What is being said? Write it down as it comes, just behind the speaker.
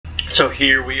So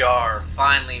here we are,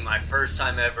 finally my first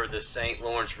time ever the St.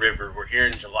 Lawrence River. We're here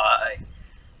in July.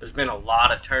 There's been a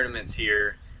lot of tournaments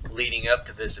here leading up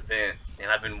to this event, and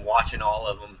I've been watching all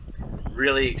of them.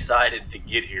 Really excited to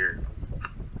get here.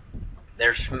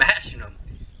 They're smashing them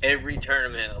every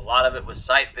tournament. A lot of it was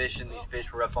sight fishing. These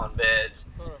fish were up on beds,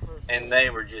 and they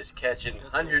were just catching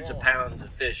hundreds of pounds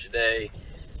of fish a day.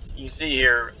 You see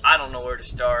here, I don't know where to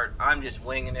start. I'm just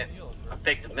winging it. I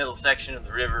picked the middle section of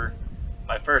the river.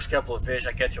 My first couple of fish,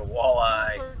 I catch a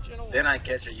walleye, then I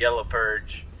catch a yellow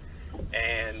perch,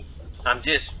 and I'm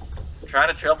just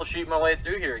trying to troubleshoot my way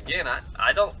through here. Again,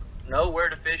 I don't know where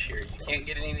to fish here. You can't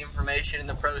get any information in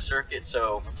the pro circuit,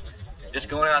 so just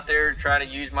going out there, trying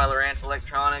to use my Lowrance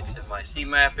electronics and my sea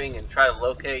mapping and try to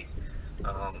locate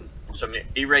some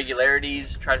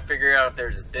irregularities, try to figure out if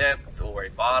there's a depth or a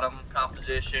bottom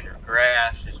composition or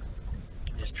grass,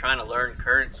 just trying to learn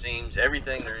current seams,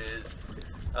 everything there is.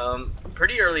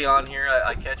 Pretty early on here,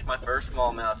 I catch my first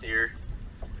smallmouth here.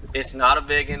 It's not a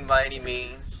big one by any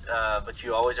means, but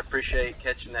you always appreciate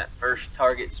catching that first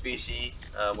target species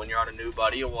when you're on a new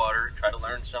body of water. Try to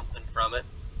learn something from it.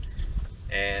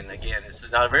 And again, this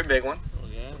is not a very big one. Oh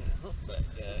yeah, humpback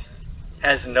guy.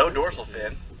 Has no dorsal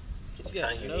fin. He's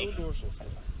got no dorsal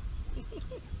fin.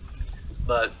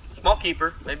 But small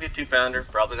keeper, maybe a 2-pounder,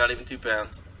 probably not even 2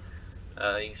 pounds.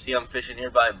 You can see I'm fishing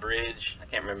here by a bridge. I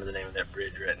can't remember the name of that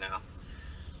bridge right now.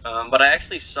 But I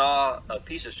actually saw a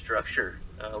piece of structure,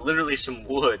 literally some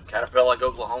wood, kind of felt like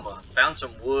Oklahoma. Found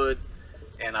some wood,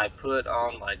 and I put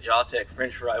on my Jawtech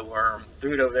French fry worm,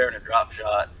 threw it over there in a drop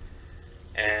shot,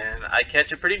 and I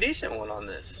catch a pretty decent one on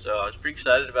this. So I was pretty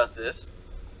excited about this.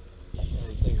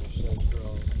 Everything is so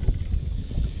strong.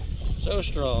 So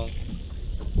strong.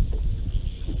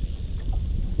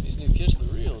 These new Kiss the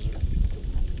Reels are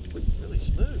really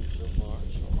smooth so far,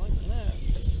 so I'm liking that.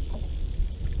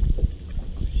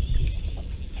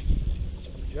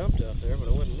 Jumped out there, but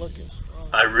I wasn't looking.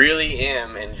 I really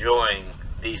am enjoying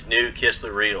these new Kiss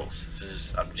the Reels.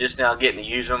 I'm just now getting to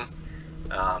use them.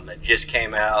 They just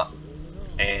came out,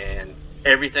 and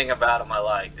everything about them I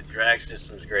like. The drag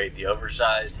system's great, the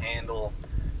oversized handle,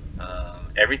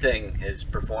 everything has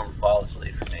performed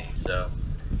flawlessly for me. So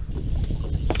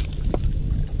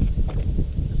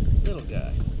Little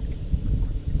guy.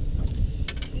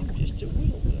 I'm just a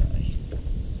little guy.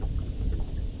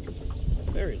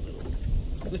 Very little.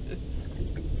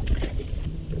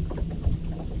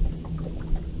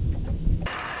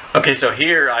 okay, so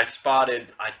here I spotted,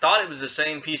 I thought it was the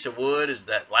same piece of wood as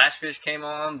that last fish came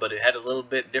on, but it had a little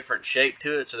bit different shape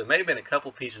to it, so there may have been a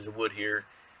couple pieces of wood here.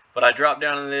 But I drop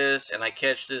down in this and I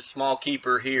catch this small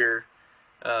keeper here,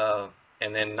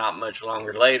 and then not much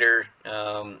longer later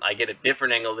I get a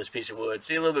different angle of this piece of wood,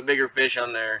 see a little bit bigger fish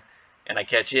on there, and I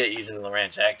catch it using the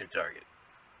Lowrance active target.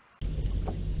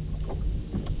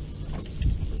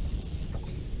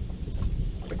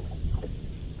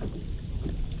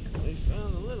 We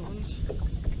found the little ones.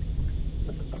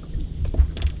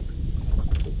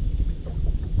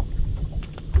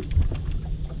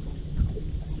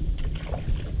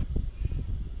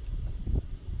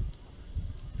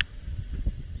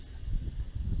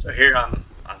 So here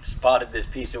I've spotted this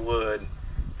piece of wood,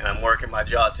 and I'm working my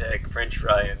Jawtech French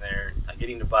fry in there. I get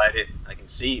him to bite it. I can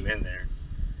see him in there.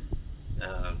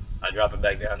 I drop it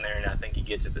back down there, and I think he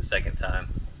gets it the second time.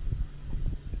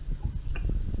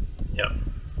 Yep.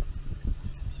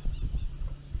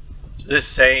 So this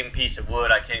same piece of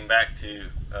wood I came back to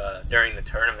during the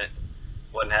tournament.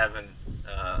 Wasn't having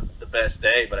the best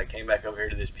day, but I came back over here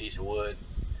to this piece of wood,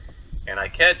 and I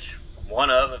catch one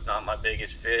of, if not my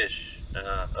biggest fish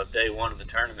of day one of the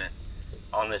tournament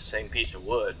on this same piece of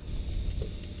wood.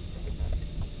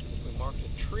 We marked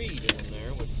a tree down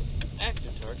there with the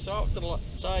active target. Saw it with the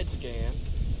side scan.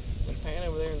 Then pan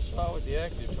over there and saw it with the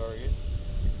active target.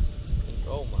 And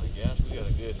oh my gosh, we got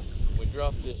a good one. We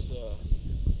dropped this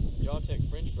Jawtech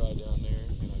French fry down there,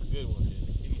 and a good one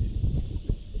just ate it.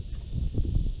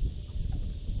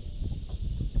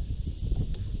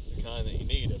 It's the kind that you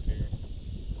need up here.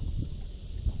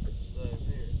 This size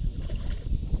here.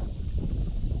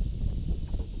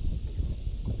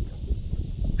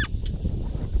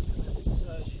 That's the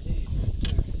size you need right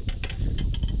there.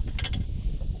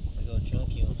 Look how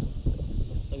chunky one.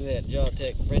 Look at that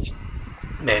Jawtech French fry.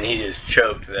 Man, he just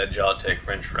choked that Jawtech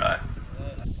French fry.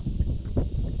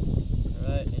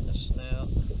 Right in the snout,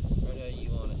 right how you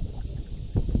want it.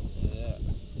 Look at that.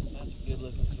 That's a good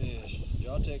looking fish.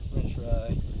 Jawtech French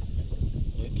fry.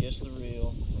 New Kiss the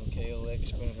Reel on KOX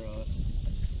spinning rod.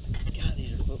 God,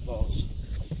 these are footballs.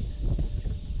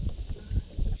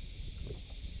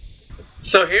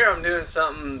 So here I'm doing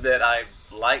something that I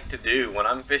like to do when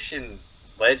I'm fishing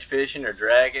ledge fishing or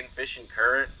dragging, fishing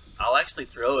current, I'll actually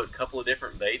throw a couple of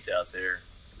different baits out there,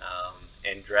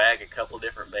 and drag a couple of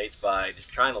different baits by just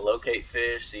trying to locate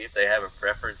fish, see if they have a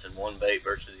preference in one bait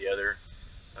versus the other.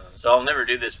 So I'll never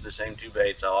do this with the same two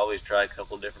baits. I'll always try a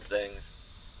couple of different things,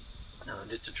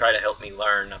 just to try to help me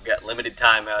learn. I've got limited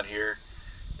time out here,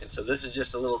 and so this is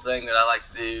just a little thing that I like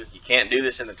to do. You can't do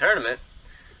this in the tournament,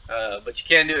 but you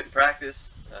can do it in practice.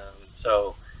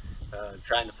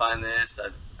 Trying to find this,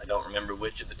 I don't remember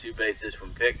which of the two baits this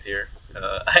one picked here.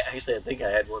 I think I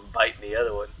had one biting the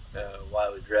other one while I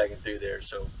was dragging through there.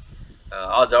 So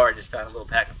odds are I just found a little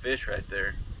pack of fish right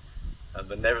there.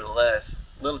 But nevertheless,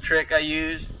 little trick I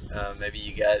use. Maybe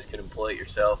you guys could employ it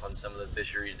yourself on some of the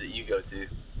fisheries that you go to.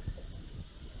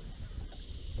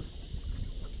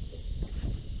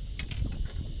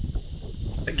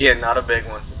 Again, not a big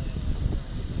one,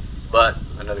 but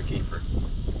another keeper.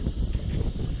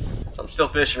 So I'm still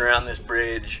fishing around this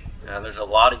bridge. There's a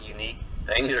lot of unique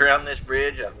things around this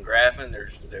bridge. I'm graphing.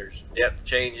 There's depth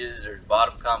changes. There's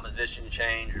bottom composition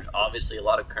change. There's obviously a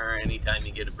lot of current. Anytime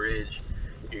you get a bridge,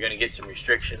 you're going to get some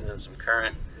restrictions and some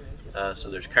current.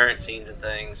 So there's current seams and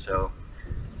things. So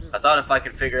I thought if I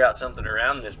could figure out something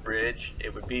around this bridge,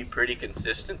 it would be pretty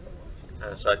consistent.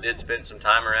 So I did spend some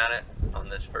time around it on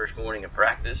this first morning of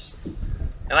practice,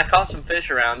 and I caught some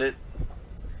fish around it,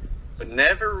 but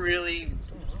never really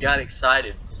got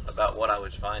excited about what I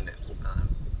was finding.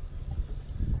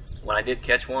 When I did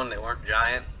catch one, they weren't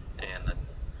giant, and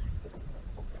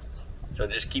so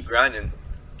just keep grinding,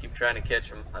 keep trying to catch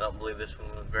them. I don't believe this one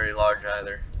was very large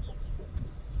either.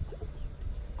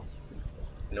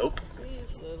 Nope.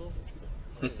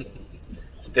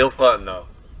 Still fun though.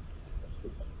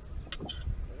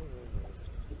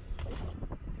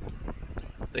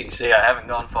 So you can see I haven't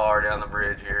gone far down the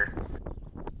bridge here.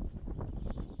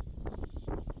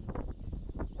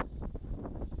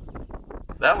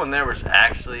 That one there was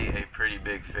actually a pretty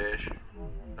big fish.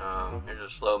 Here's a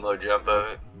slow-mo jump of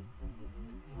it.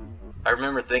 I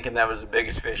remember thinking that was the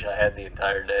biggest fish I had the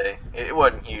entire day. It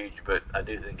wasn't huge, but I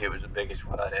do think it was the biggest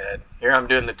one I'd had. Here I'm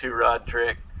doing the 2-rod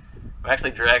trick. I'm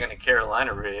actually dragging a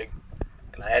Carolina rig,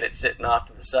 and I had it sitting off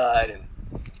to the side and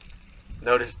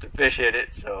noticed the fish hit it,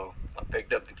 so I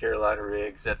picked up the Carolina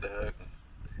rig, set the hook,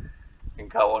 and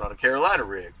caught one on a Carolina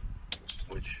rig,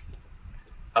 which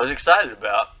I was excited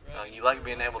about. You like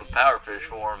being able to power fish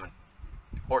for them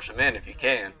and horse them in if you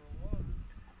can.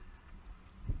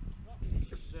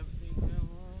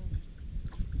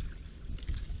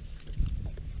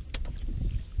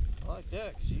 I like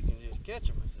that because you can just catch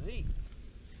them at the heat.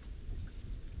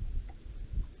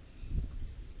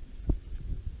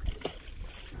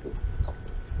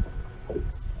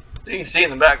 So you can see in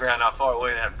the background how far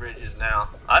away that bridge is now.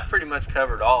 I've pretty much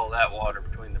covered all of that water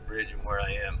between the bridge and where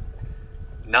I am.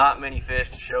 Not many fish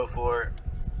to show for it.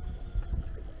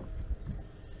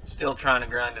 Still trying to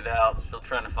grind it out, still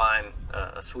trying to find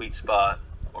a sweet spot,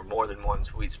 or more than one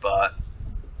sweet spot.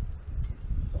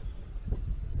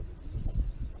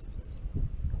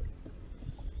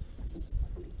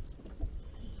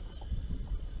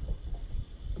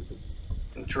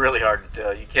 It's really hard to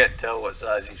tell. You can't tell what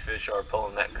size these fish are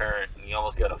pulling that current, and you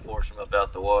almost got to force them up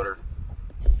out the water.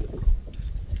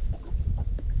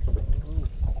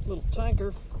 Little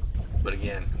tanker. But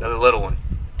again, another little one.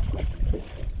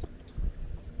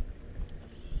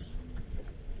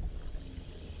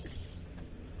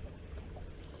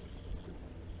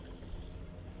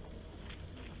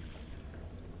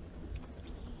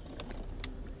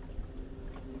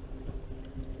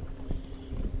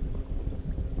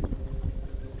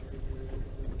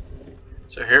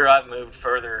 So here I've moved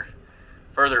further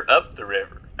up the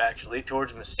river, actually,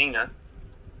 towards Massena,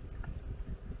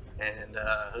 and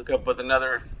hook up with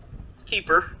another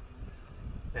keeper.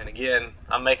 And again,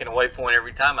 I'm making a waypoint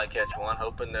every time I catch one,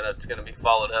 hoping that it's going to be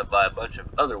followed up by a bunch of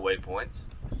other waypoints.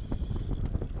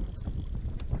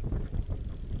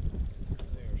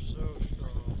 They're so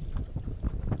strong.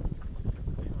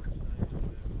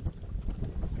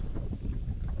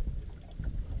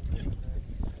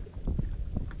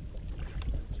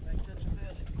 Makes such a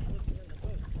mess if you flip it in the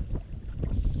boat.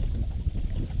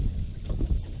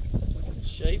 Look at the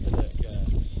shape of that guy.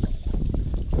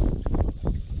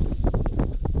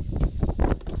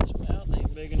 His mouth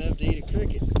ain't big enough to eat a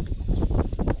cricket.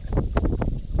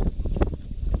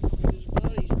 Look at his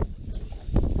body.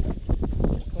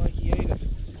 Look like he ate an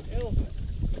elephant.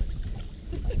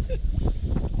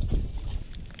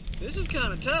 This is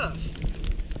kind of tough.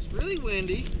 It's really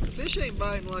windy. The fish ain't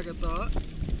biting like I thought.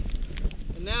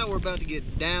 And now we're about to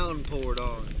get downpoured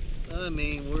on. I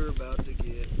mean, we're about to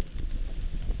get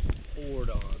poured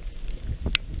on.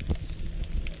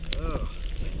 Oh,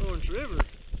 St. Lawrence River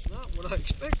I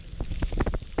expected.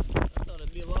 I thought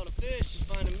it'd be a lot of fish, just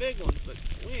finding big ones, but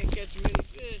we ain't catching many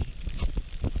fish.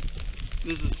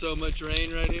 This is so much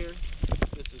rain right here.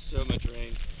 This is so much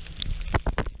rain.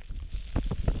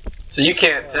 So you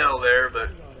can't tell there, but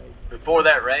before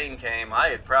that rain came, I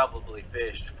had probably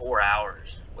fished 4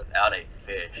 hours without a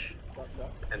fish.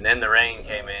 And then the rain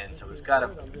came in, so it was kind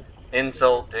of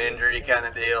insult to injury kind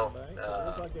of deal.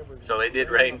 So it did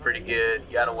rain pretty good,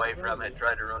 got away from it,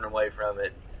 tried to run away from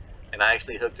it. And I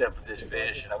actually hooked up with this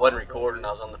fish. And I wasn't recording,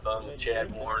 I was on the phone with Chad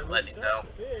Warren, letting him know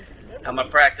how my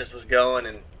practice was going,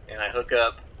 and I hook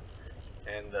up.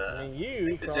 And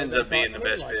this ends up being the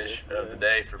best fish of the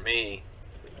day for me.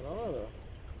 I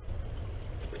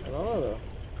don't know though.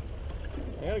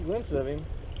 I got a glimpse of him.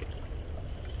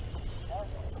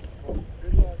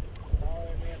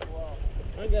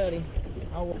 I got him.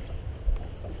 Well,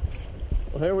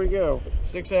 here we go.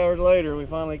 6 hours later, we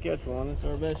finally catch one. It's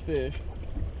our best fish.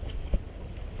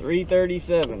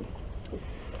 337.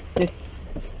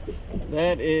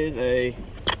 That is a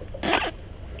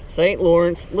St.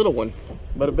 Lawrence little one,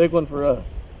 but a big one for us.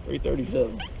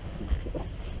 337.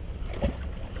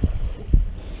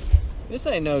 This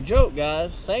ain't no joke,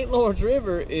 guys. St. Lawrence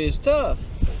River is tough.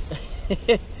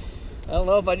 I don't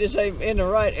know if I just ain't in the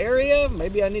right area.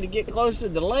 Maybe I need to get closer to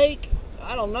the lake.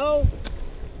 I don't know.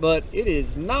 But it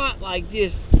is not like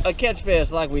just a catch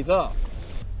fest like we thought.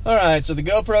 Alright, so the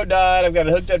GoPro died. I've got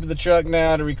it hooked up to the truck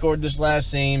now to record this last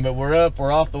scene. But we're up,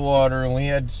 we're off the water, and we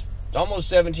had almost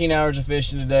 17 hours of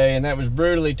fishing today, and that was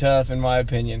brutally tough in my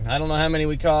opinion. I don't know how many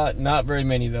we caught. Not very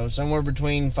many though. Somewhere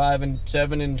between 7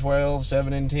 and 12,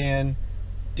 7 and 10.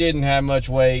 Didn't have much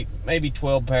weight, maybe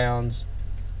 12 pounds.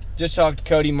 Just talked to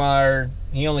Cody Meyer.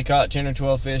 He only caught 10 or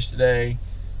 12 fish today.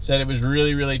 Said it was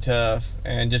really, really tough.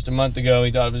 And just a month ago,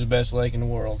 he thought it was the best lake in the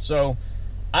world. So,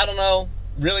 I don't know.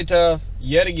 Really tough.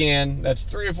 Yet again, that's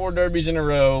 3 or 4 derbies in a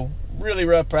row. Really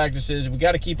rough practices. We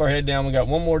got to keep our head down. We got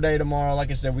one more day tomorrow.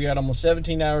 Like I said, we got almost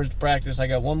 17 hours to practice. I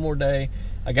got one more day.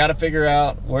 I got to figure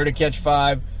out where to catch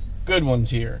 5 good ones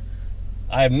here.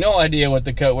 I have no idea what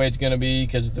the cut weight's going to be,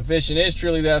 because if the fishing is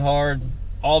truly that hard,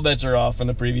 all bets are off from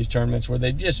the previous tournaments where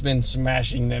they've just been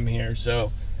smashing them here.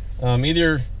 So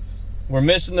either we're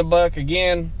missing the buck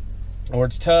again, or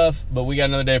it's tough, but we got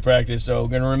another day of practice. So we're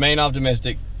going to remain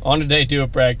optimistic on to day 2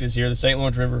 of practice here, the St.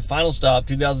 Lawrence River final stop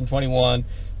 2021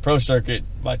 Pro Circuit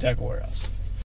by Tackle Warehouse.